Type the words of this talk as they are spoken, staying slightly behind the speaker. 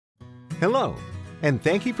Hello, and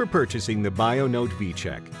thank you for purchasing the Bionote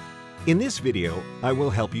Vcheck. In this video, I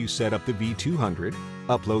will help you set up the V200,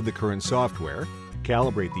 upload the current software,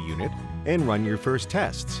 calibrate the unit, and run your first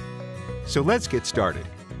tests. So let's get started.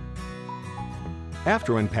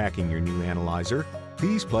 After unpacking your new analyzer,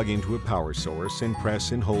 please plug into a power source and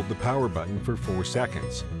press and hold the power button for 4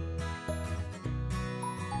 seconds.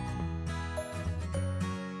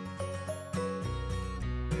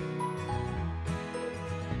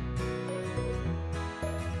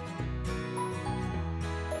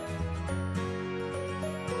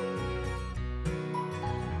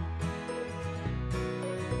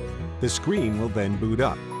 The screen will then boot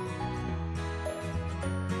up.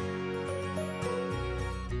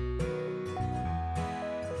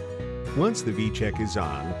 Once the Vcheck is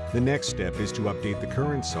on, the next step is to update the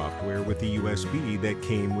current software with the USB that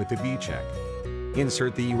came with the Vcheck.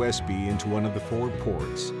 Insert the USB into one of the 4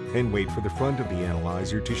 ports and wait for the front of the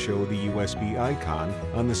analyzer to show the USB icon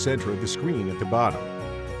on the center of the screen at the bottom.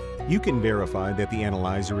 You can verify that the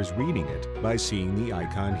analyzer is reading it by seeing the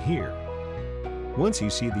icon here. Once you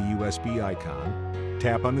see the USB icon,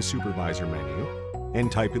 tap on the supervisor menu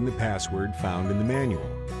and type in the password found in the manual,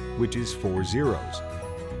 which is 4 zeros,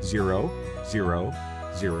 0, 0,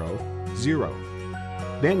 0, 0.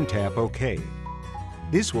 Then tap OK.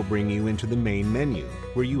 This will bring you into the main menu,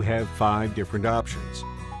 where you have 5 different options.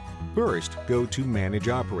 First, go to Manage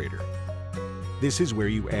Operator. This is where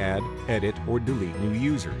you add, edit, or delete new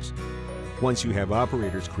users. Once you have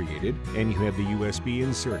operators created and you have the USB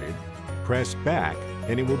inserted, press back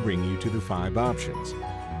and it will bring you to the 5 options.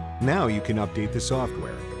 Now you can update the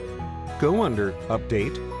software. Go under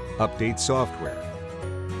Update, Update Software.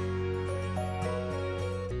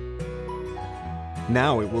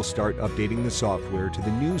 Now it will start updating the software to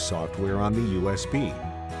the new software on the USB.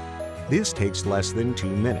 This takes less than 2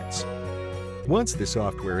 minutes. Once the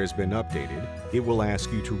software has been updated, it will ask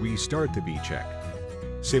you to restart the Vcheck.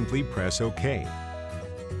 Simply press OK.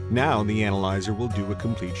 Now the analyzer will do a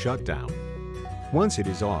complete shutdown. Once it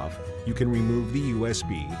is off, you can remove the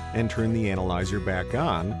USB and turn the analyzer back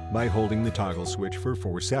on by holding the toggle switch for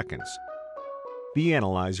 4 seconds. The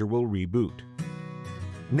analyzer will reboot.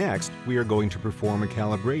 Next, we are going to perform a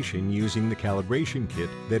calibration using the calibration kit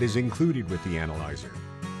that is included with the analyzer.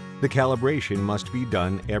 The calibration must be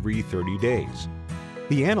done every 30 days.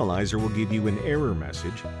 The analyzer will give you an error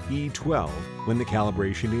message, E12, when the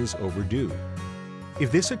calibration is overdue.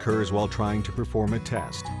 If this occurs while trying to perform a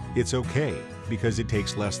test, it's okay, because it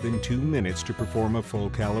takes less than 2 minutes to perform a full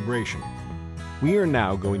calibration. We are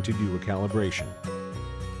now going to do a calibration.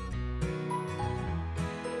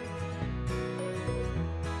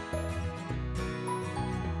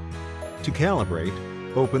 To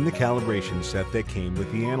calibrate, open the calibration set that came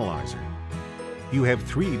with the analyzer. You have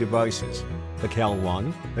 3 devices, a Cal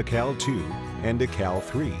 1, a Cal 2, and a Cal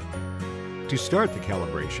 3. To start the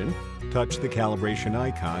calibration, touch the calibration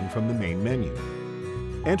icon from the main menu.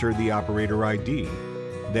 Enter the operator ID,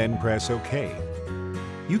 then press OK.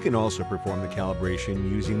 You can also perform the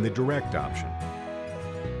calibration using the direct option.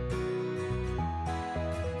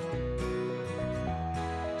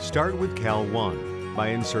 Start with Cal 1 by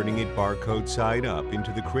inserting it barcode side up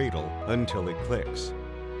into the cradle until it clicks.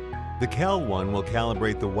 The Cal 1 will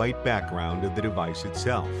calibrate the white background of the device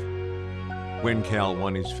itself. When Cal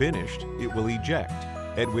 1 is finished, it will eject,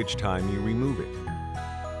 at which time you remove it.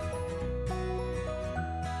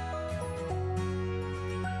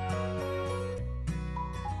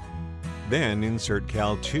 Then insert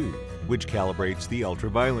Cal 2, which calibrates the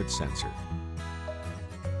ultraviolet sensor.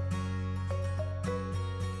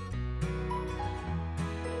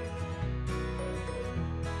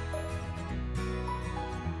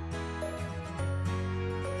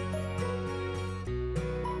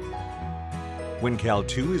 When Cal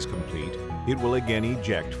 2 is complete, it will again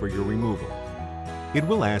eject for your removal. It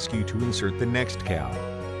will ask you to insert the next Cal.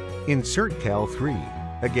 Insert Cal 3,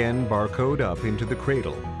 again barcode up into the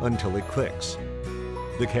cradle until it clicks.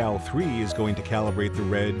 The Cal 3 is going to calibrate the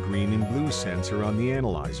red, green, and blue sensor on the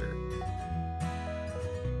analyzer.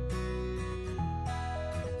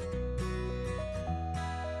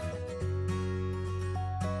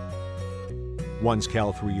 Once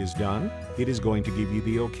Cal 3 is done, it is going to give you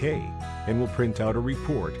the OK and will print out a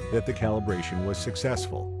report that the calibration was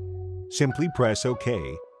successful. Simply press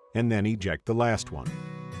OK and then eject the last one.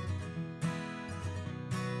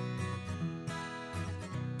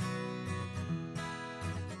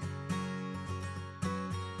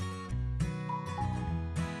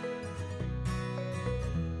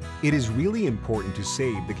 It is really important to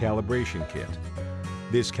save the calibration kit.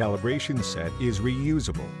 This calibration set is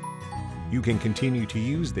reusable. You can continue to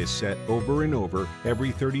use this set over and over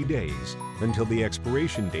every 30 days until the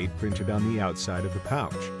expiration date printed on the outside of the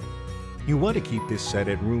pouch. You want to keep this set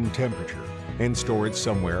at room temperature and store it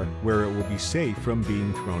somewhere where it will be safe from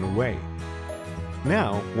being thrown away.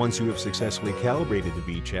 Now, once you have successfully calibrated the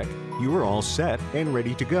Vcheck, you are all set and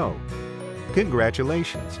ready to go.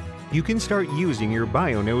 Congratulations! You can start using your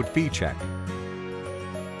Bionote Vcheck.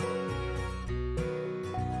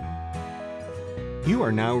 You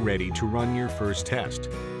are now ready to run your first test.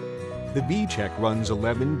 The Vcheck runs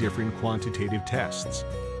 11 different quantitative tests.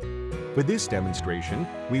 For this demonstration,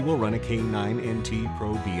 we will run a K9NT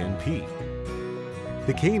Pro BNP.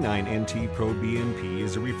 The K9NT Pro BNP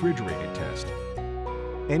is a refrigerated test.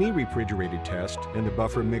 Any refrigerated test and the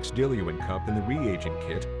buffer mixed diluent cup in the reagent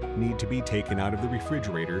kit need to be taken out of the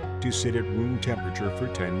refrigerator to sit at room temperature for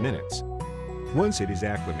 10 minutes. Once it is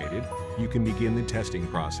acclimated, you can begin the testing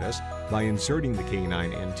process by inserting the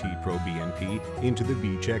K9NT Pro BNP into the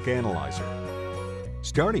Vcheck analyzer.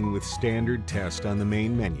 Starting with Standard Test on the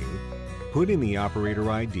main menu, put in the operator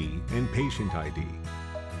ID and patient ID.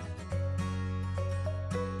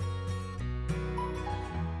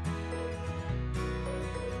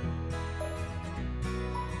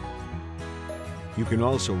 You can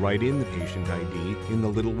also write in the patient ID in the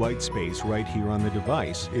little white space right here on the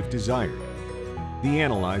device if desired. The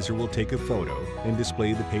analyzer will take a photo and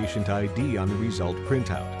display the patient ID on the result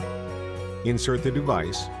printout. Insert the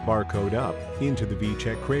device, barcode up, into the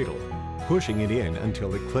Vcheck cradle, pushing it in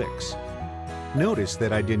until it clicks. Notice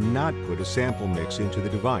that I did not put a sample mix into the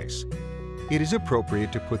device. It is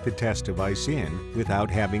appropriate to put the test device in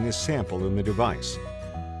without having a sample in the device.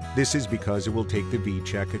 This is because it will take the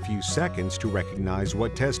Vcheck a few seconds to recognize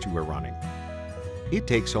what test you are running. It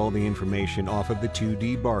takes all the information off of the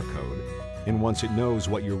 2D barcode, and once it knows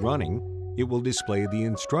what you're running, it will display the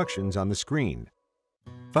instructions on the screen.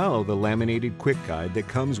 Follow the laminated quick guide that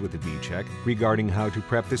comes with the Vcheck regarding how to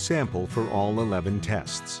prep the sample for all 11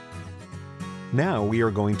 tests. Now we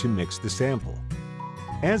are going to mix the sample.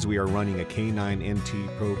 As we are running a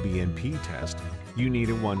K9NT Pro BNP test, you need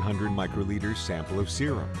a 100 microliter sample of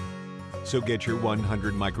serum. So get your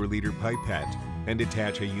 100 microliter pipette and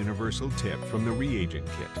attach a universal tip from the reagent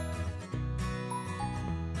kit.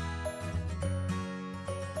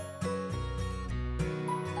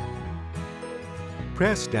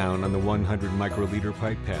 Press down on the 100 microliter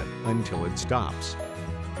pipette until it stops.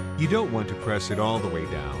 You don't want to press it all the way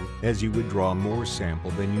down, as you would draw more sample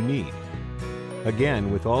than you need.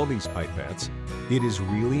 Again, with all these pipettes, it is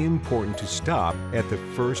really important to stop at the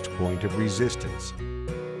first point of resistance.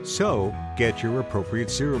 So, get your appropriate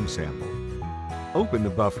serum sample. Open the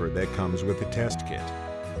buffer that comes with the test kit.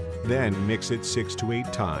 Then mix it 6 to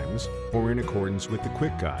 8 times, or in accordance with the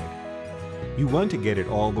quick guide. You want to get it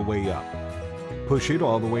all the way up. Push it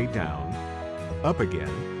all the way down, up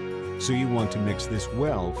again, so you want to mix this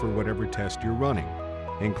well for whatever test you're running,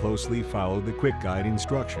 and closely follow the quick guide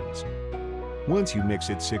instructions. Once you mix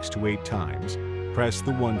it 6 to 8 times, press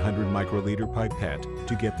the 100 microliter pipette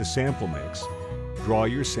to get the sample mix, draw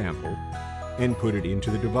your sample, and put it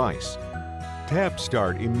into the device. Tap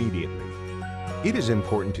Start immediately. It is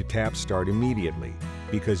important to tap Start immediately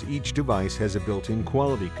because each device has a built-in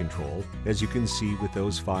quality control, as you can see with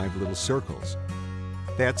those 5 little circles.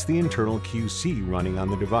 That's the internal QC running on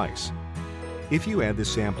the device. If you add the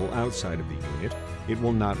sample outside of the unit, it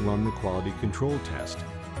will not run the quality control test,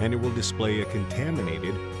 and it will display a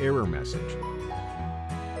contaminated error message.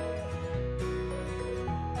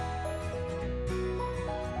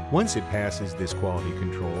 Once it passes this quality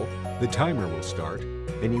control, the timer will start,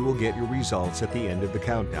 and you will get your results at the end of the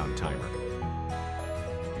countdown timer.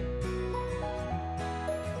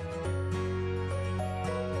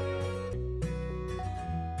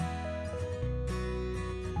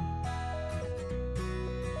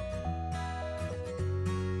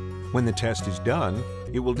 When the test is done,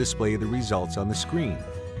 it will display the results on the screen,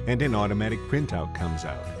 and an automatic printout comes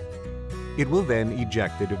out. It will then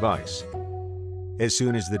eject the device. As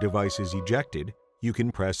soon as the device is ejected, you can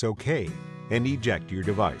press OK and eject your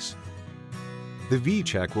device. The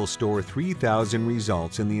Vcheck will store 3,000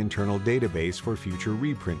 results in the internal database for future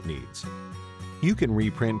reprint needs. You can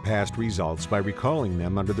reprint past results by recalling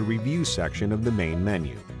them under the Review section of the main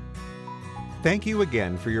menu. Thank you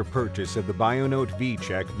again for your purchase of the Bionote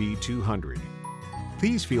Vcheck V200.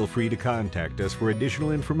 Please feel free to contact us for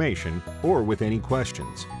additional information or with any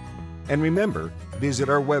questions. And remember, visit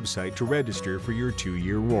our website to register for your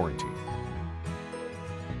 2-year warranty.